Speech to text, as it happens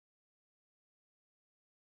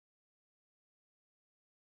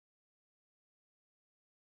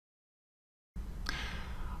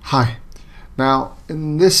Hi. Now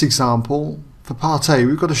in this example, for part A,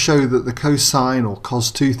 we've got to show that the cosine or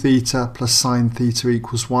cos 2 theta plus sine theta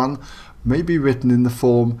equals 1 may be written in the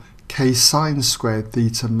form k sine squared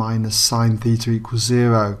theta minus sine theta equals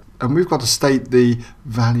 0. And we've got to state the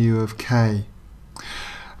value of k.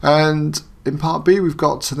 And in part B, we've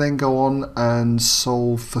got to then go on and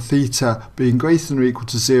solve for theta being greater than or equal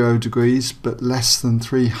to 0 degrees but less than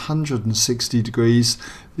 360 degrees,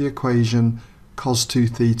 the equation cos 2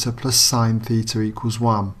 theta plus sine theta equals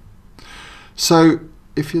 1. So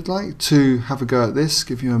if you'd like to have a go at this,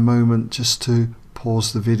 give you a moment just to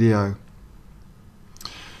pause the video.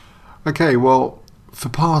 Okay, well, for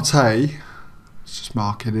part A, let's just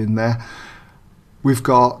mark it in there, we've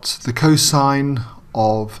got the cosine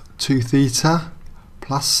of 2 theta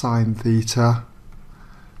plus sine theta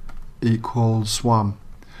equals 1.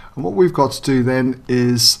 And what we've got to do then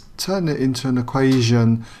is turn it into an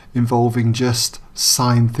equation involving just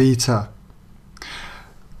sine theta.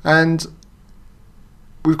 And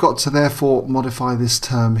we've got to therefore modify this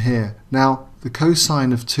term here. Now, the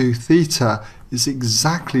cosine of 2 theta is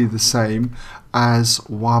exactly the same as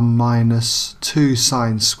 1 minus 2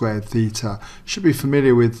 sine squared theta. You should be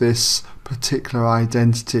familiar with this particular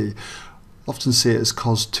identity. Often see it as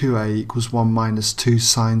cos 2a equals 1 minus 2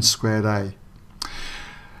 sine squared a.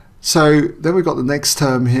 So then we've got the next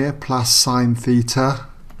term here, plus sine theta,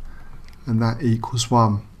 and that equals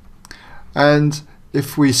 1. And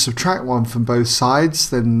if we subtract 1 from both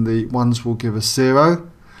sides, then the 1's will give us 0.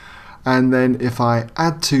 And then if I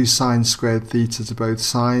add 2 sine squared theta to both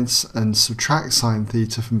sides and subtract sine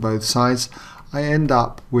theta from both sides, I end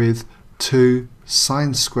up with 2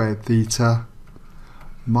 sine squared theta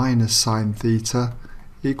minus sine theta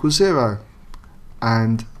equals 0.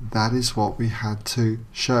 And that is what we had to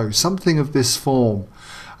show, something of this form.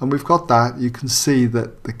 And we've got that. You can see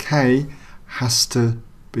that the k has to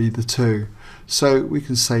be the 2. So we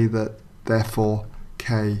can say that therefore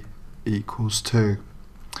k equals 2.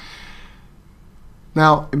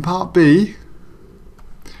 Now in part B,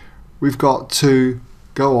 we've got to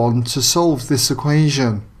go on to solve this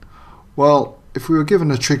equation. Well, if we were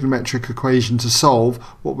given a trigonometric equation to solve,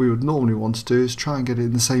 what we would normally want to do is try and get it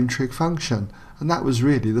in the same trig function. And that was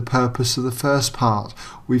really the purpose of the first part.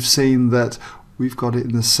 We've seen that we've got it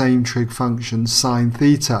in the same trig function sine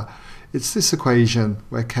theta. It's this equation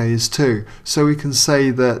where k is 2. So we can say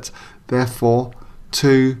that therefore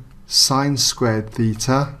 2 sine squared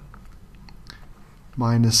theta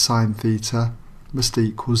minus sine theta must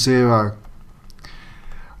equal 0.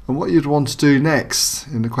 And what you'd want to do next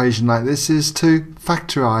in an equation like this is to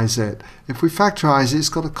factorise it. If we factorise it, it's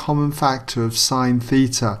got a common factor of sine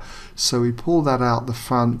theta. So we pull that out the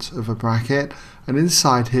front of a bracket, and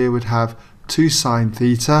inside here we'd have 2 sine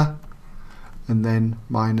theta and then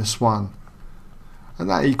minus 1. And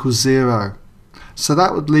that equals 0. So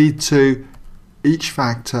that would lead to each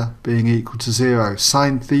factor being equal to 0.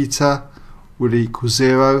 Sine theta would equal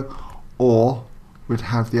 0, or we'd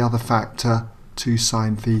have the other factor 2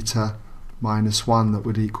 sine theta minus 1 that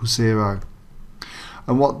would equal 0.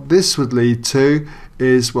 And what this would lead to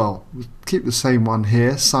is, well, we'll keep the same one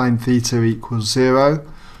here, sine theta equals 0,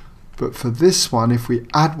 but for this one, if we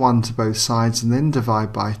add 1 to both sides and then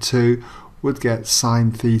divide by 2, we'd get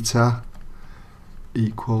sine theta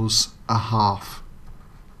equals a half.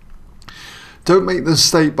 Don't make the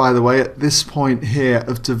mistake, by the way, at this point here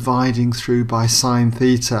of dividing through by sine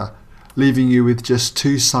theta, leaving you with just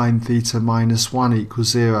 2 sine theta minus 1 equals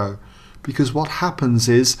 0. Because what happens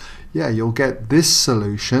is, yeah, you'll get this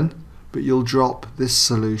solution, but you'll drop this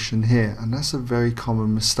solution here, and that's a very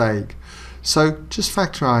common mistake. So just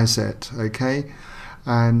factorise it, okay,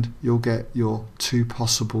 and you'll get your 2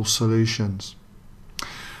 possible solutions.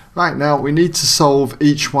 Right, now we need to solve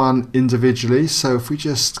each one individually, so if we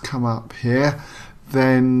just come up here,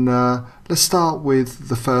 then let's start with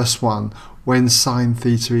the first one, when sine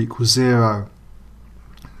theta equals 0.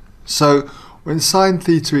 So when sine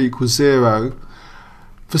theta equals 0,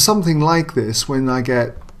 for something like this, when I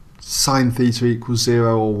get sine theta equals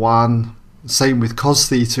 0 or 1, same with cos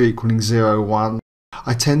theta equaling 0 or 1,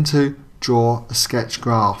 I tend to draw a sketch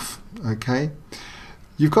graph. Okay,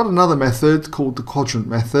 you've got another method called the quadrant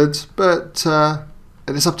method, but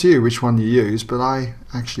and it's up to you which one you use, but I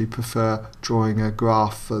actually prefer drawing a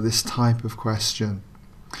graph for this type of question.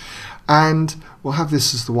 And we'll have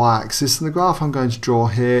this as the y-axis, and the graph I'm going to draw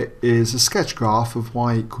here is a sketch graph of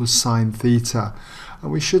y equals sine theta.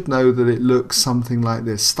 And we should know that it looks something like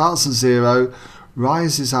this. Starts at 0,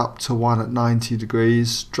 rises up to 1 at 90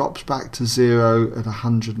 degrees, drops back to 0 at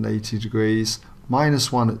 180 degrees,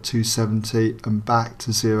 minus 1 at 270, and back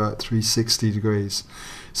to 0 at 360 degrees.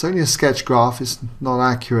 It's only a sketch graph, it's not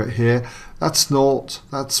accurate here. That's 0,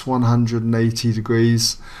 that's 180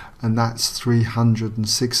 degrees, and that's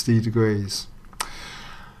 360 degrees.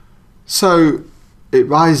 So it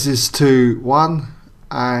rises to 1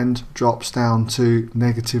 and drops down to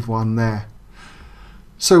 -1 there.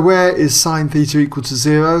 So where is sine theta equal to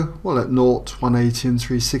 0? Well, at 0, 180 and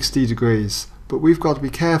 360 degrees. But we've got to be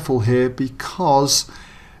careful here because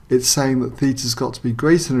it's saying that theta's got to be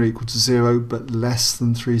greater than or equal to 0 but less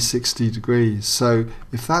than 360 degrees. So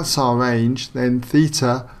if that's our range, then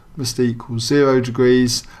theta must equal 0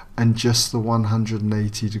 degrees and just the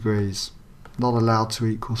 180 degrees. Not allowed to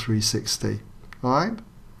equal 360. Alright?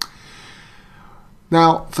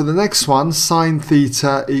 Now for the next one, sine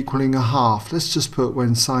theta equaling a half. Let's just put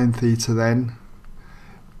when sine theta then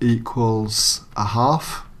equals a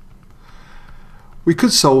half. We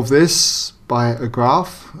could solve this by a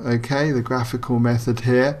graph, okay, the graphical method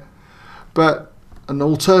here, but an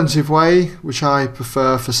alternative way, which I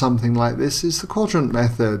prefer for something like this, is the quadrant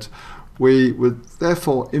method. We would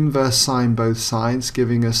therefore inverse sine both sides,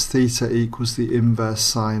 giving us theta equals the inverse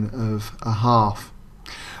sine of a half.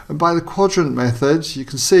 And by the quadrant method, you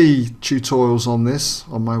can see tutorials on this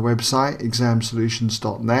on my website,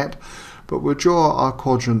 ExamSolutions.net, but we'll draw our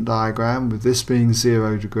quadrant diagram with this being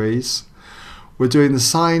 0 degrees. We're doing the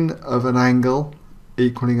sine of an angle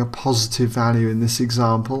equaling a positive value in this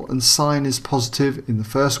example, and sine is positive in the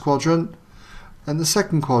first quadrant and the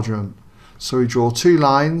second quadrant. So we draw two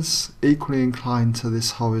lines equally inclined to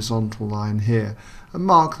this horizontal line here and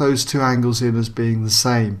mark those two angles in as being the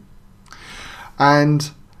same. And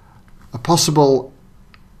a possible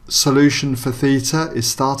solution for theta is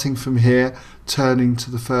starting from here, turning to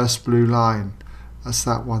the first blue line. That's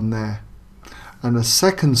that one there. And a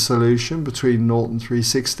second solution between 0 and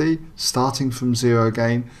 360, starting from 0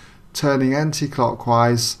 again, turning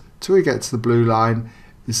anti-clockwise till we get to the blue line,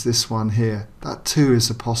 is this one here. That too is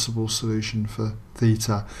a possible solution for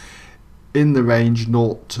theta in the range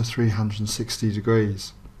 0 to 360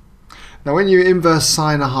 degrees. Now when you inverse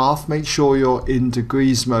sine a half, make sure you're in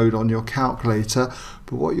degrees mode on your calculator,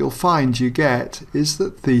 but what you'll find you get is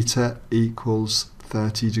that theta equals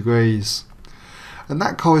 30 degrees. And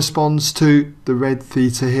that corresponds to the red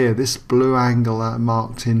theta here, this blue angle that I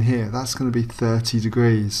marked in here. That's going to be 30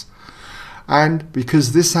 degrees. And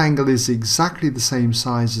because this angle is exactly the same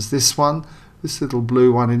size as this one, this little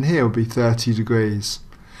blue one in here will be 30 degrees.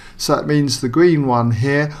 So that means the green one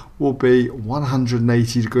here will be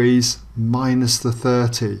 180 degrees minus the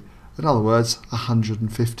 30. In other words,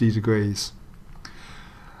 150 degrees.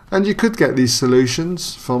 And you could get these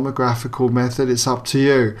solutions from a graphical method, it's up to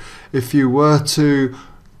you. If you were to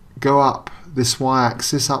go up this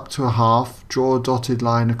y-axis up to a half, draw a dotted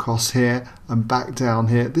line across here and back down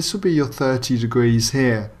here, this will be your 30 degrees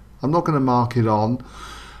here. I'm not going to mark it on,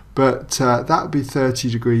 but that would be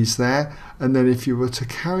 30 degrees there. And then if you were to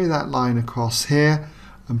carry that line across here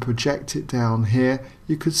and project it down here,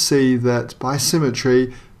 you could see that by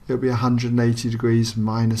symmetry it'll be 180 degrees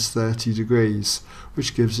minus 30 degrees,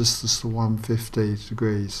 which gives us just the 150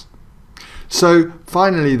 degrees. So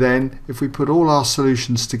finally then, if we put all our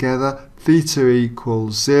solutions together, theta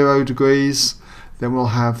equals 0 degrees, then we'll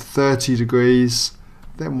have 30 degrees,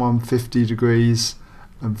 then 150 degrees,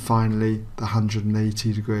 and finally the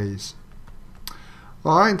 180 degrees.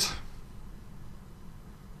 Alright.